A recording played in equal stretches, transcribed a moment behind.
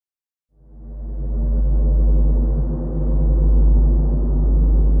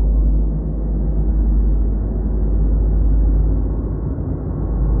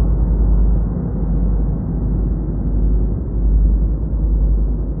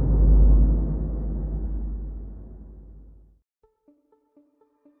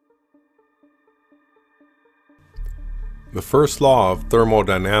The first law of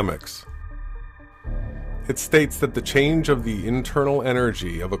thermodynamics. It states that the change of the internal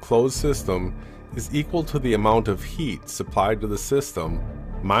energy of a closed system is equal to the amount of heat supplied to the system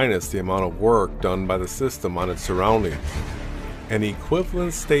minus the amount of work done by the system on its surroundings. An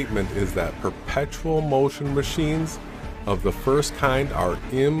equivalent statement is that perpetual motion machines of the first kind are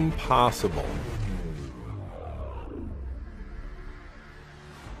impossible.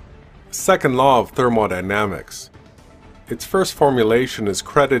 Second law of thermodynamics. Its first formulation is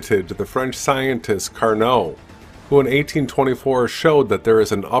credited to the French scientist Carnot, who in 1824 showed that there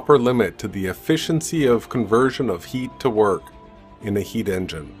is an upper limit to the efficiency of conversion of heat to work in a heat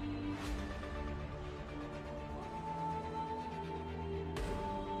engine.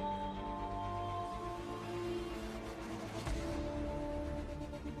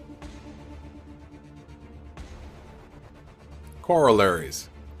 Corollaries.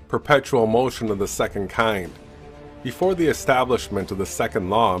 Perpetual motion of the second kind. Before the establishment of the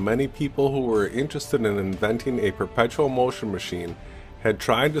second law, many people who were interested in inventing a perpetual motion machine had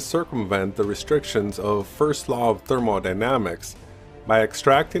tried to circumvent the restrictions of first law of thermodynamics by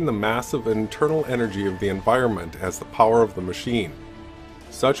extracting the massive internal energy of the environment as the power of the machine.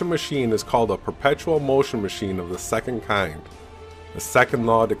 Such a machine is called a perpetual motion machine of the second kind. The second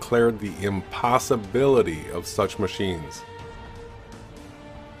law declared the impossibility of such machines.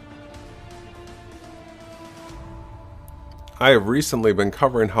 I have recently been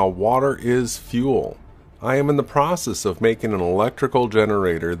covering how water is fuel. I am in the process of making an electrical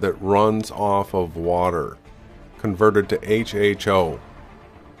generator that runs off of water, converted to HHO.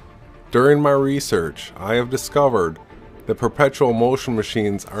 During my research, I have discovered that perpetual motion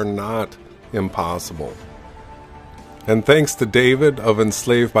machines are not impossible. And thanks to David of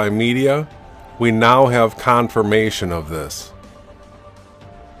Enslaved by Media, we now have confirmation of this.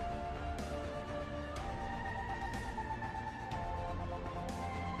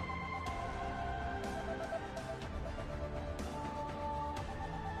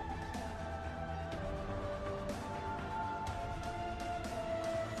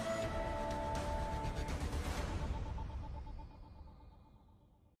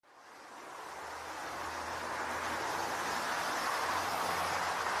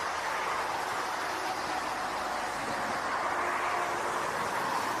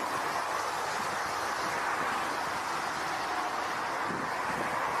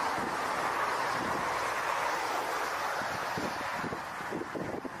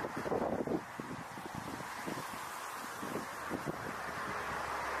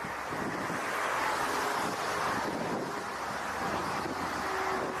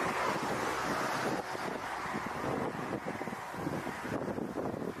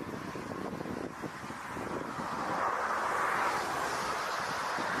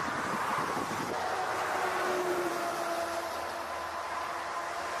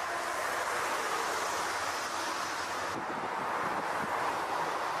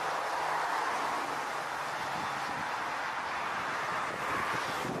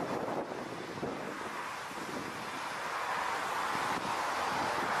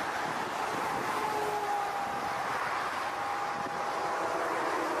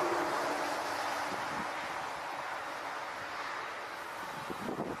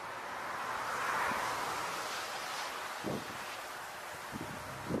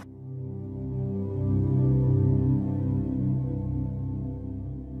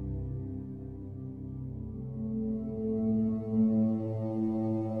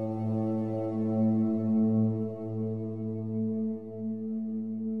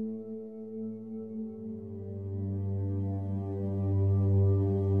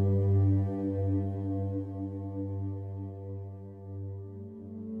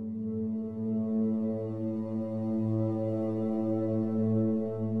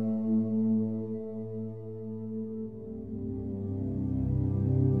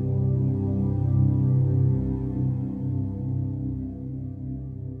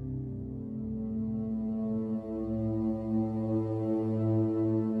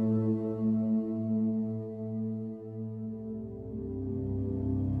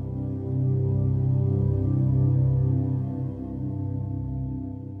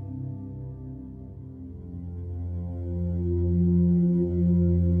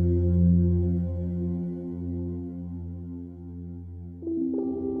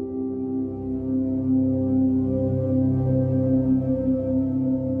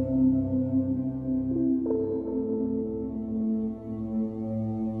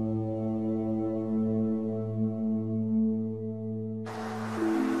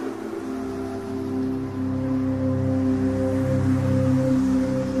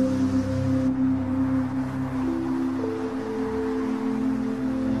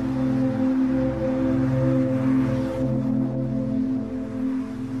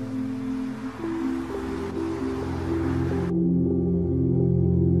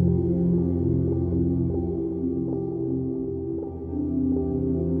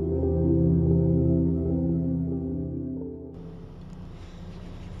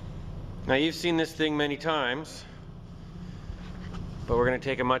 Now you've seen this thing many times, but we're going to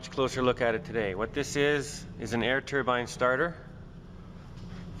take a much closer look at it today. What this is an air turbine starter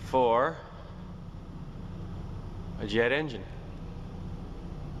for a jet engine.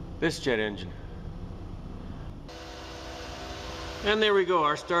 This jet engine. And there we go,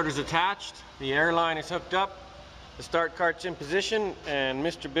 our starter's attached, the airline is hooked up, the start cart's in position, and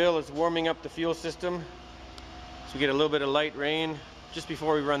Mr. Bill is warming up the fuel system so we get a little bit of light rain just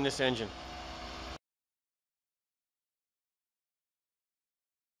before we run this engine.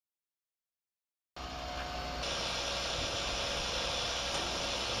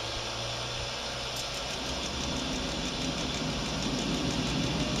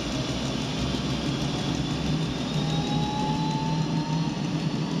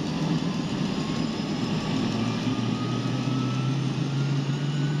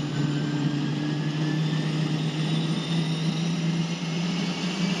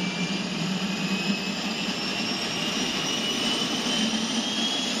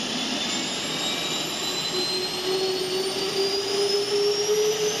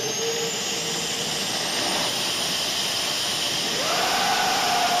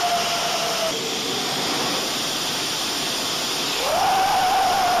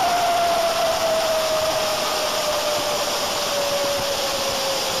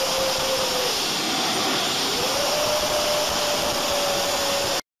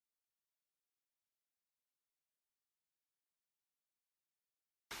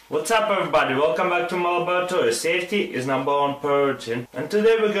 What's up everybody, welcome back to my laboratory. Safety is #1 priority, and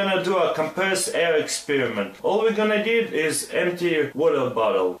today we're gonna do a compressed air experiment. All we're gonna do is empty water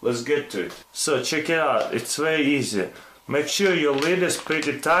bottle. Let's get to it. So check it out, it's very easy. Make sure your lid is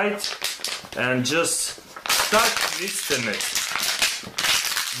pretty tight and just start twisting it.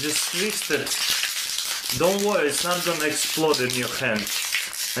 Just twist it. Don't worry, it's not gonna explode in your hand.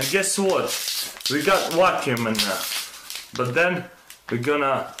 And guess what? We got vacuum in there. But then we're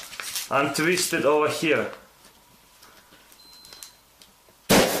gonna untwist it over here.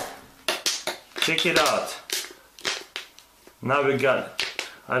 Check it out. Now we got,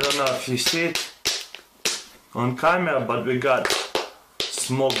 I don't know if you see it on camera, but we got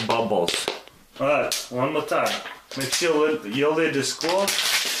smoke bubbles. Alright, one more time. Make sure your lid is closed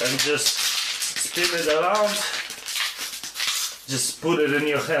and just spin it around. Just put it in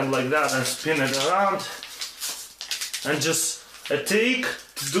your hand like that and spin it around. And just a trick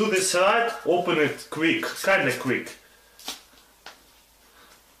to do this right, open it quick, kinda quick.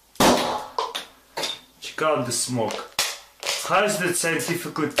 Check out the smoke. How is that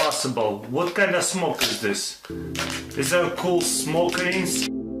scientifically possible? What kind of smoke is this? Is there cool smoke rings?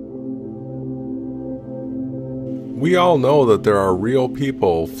 We all know that there are real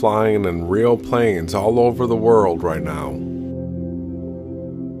people flying in real planes all over the world right now.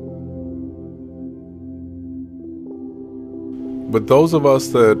 But those of us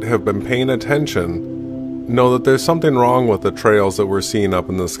that have been paying attention know that there's something wrong with the trails that we're seeing up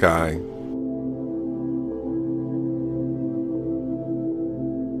in the sky.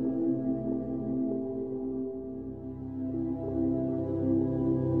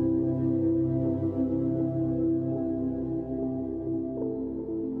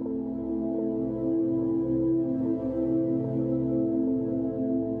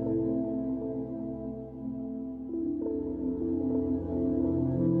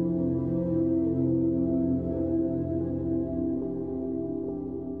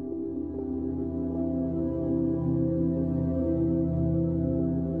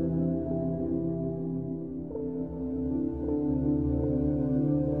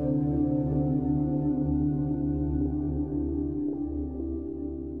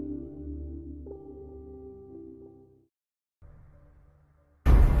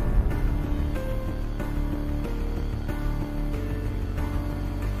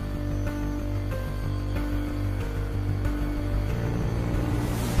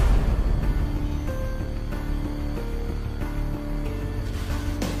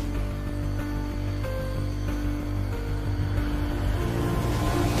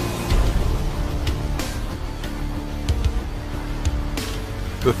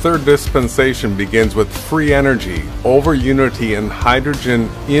 The third dispensation begins with free energy, over unity, and hydrogen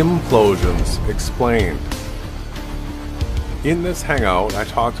implosions explained. In this hangout, I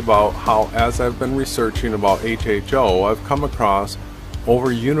talked about how, as I've been researching about HHO, I've come across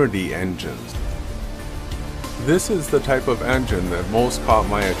over unity engines. This is the type of engine that most caught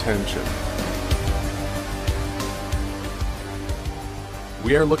my attention.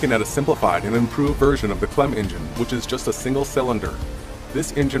 We are looking at a simplified and improved version of the Clem engine, which is just a single cylinder.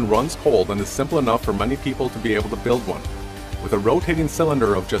 This engine runs cold and is simple enough for many people to be able to build one. With a rotating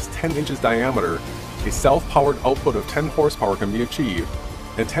cylinder of just 10 inches diameter, a self-powered output of 10 horsepower can be achieved,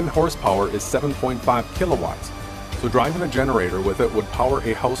 and 10 horsepower is 7.5 kilowatts, so driving a generator with it would power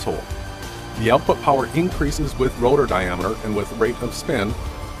a household. The output power increases with rotor diameter and with rate of spin,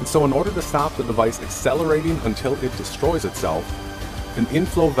 and so in order to stop the device accelerating until it destroys itself, an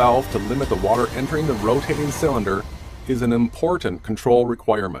inflow valve to limit the water entering the rotating cylinder is an important control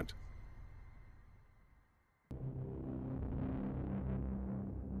requirement.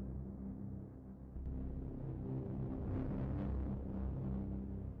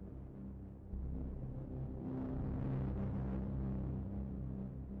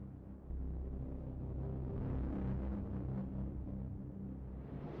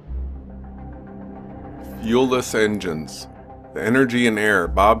 Fuelless engines. The energy in air,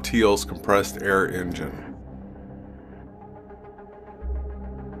 Bob Thiel's compressed air engine.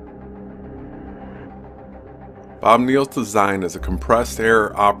 Bob Thiel's design is a compressed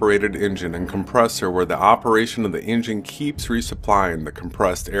air operated engine and compressor where the operation of the engine keeps resupplying the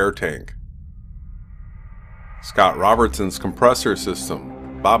compressed air tank. Scott Robertson's compressor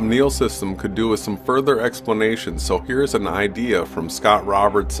system. Bob Thiel's system could do with some further explanation, so here's an idea from Scott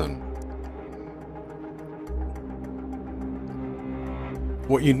Robertson.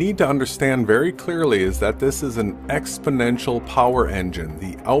 What you need to understand very clearly is that this is an exponential power engine.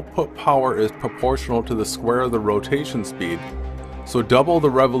 The output power is proportional to the square of the rotation speed, so double the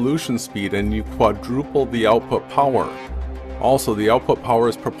revolution speed and you quadruple the output power. Also, the output power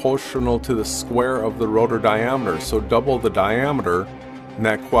is proportional to the square of the rotor diameter, so double the diameter and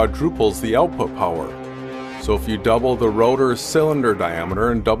that quadruples the output power. So if you double the rotor cylinder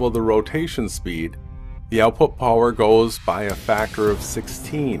diameter and double the rotation speed, the output power goes by a factor of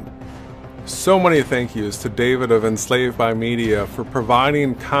 16. So many thank yous to David of Enslaved by Media for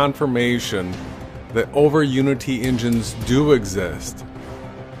providing confirmation that over-unity engines do exist.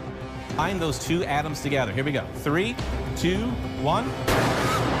 Bind those two atoms together. Here we go. 3, 2, 1.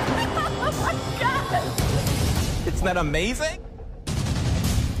 Oh my God! Isn't that amazing?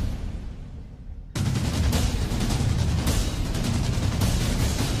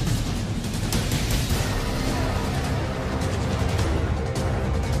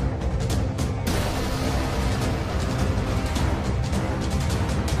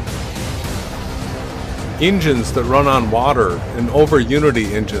 Engines that run on water and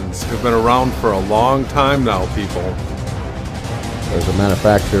over-unity engines have been around for a long time now, people. As a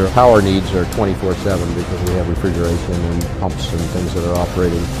manufacturer, power needs are 24/7 because we have refrigeration and pumps and things that are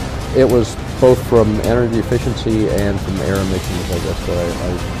operating. It was both from energy efficiency and from air emissions, I guess, that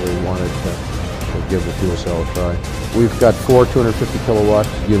I really wanted to give the fuel cell a try. We've got 4 250 kilowatt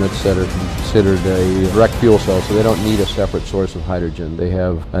units that are considered a direct fuel cell, so they don't need a separate source of hydrogen. They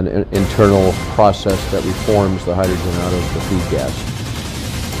have an internal process that reforms the hydrogen out of the feed gas.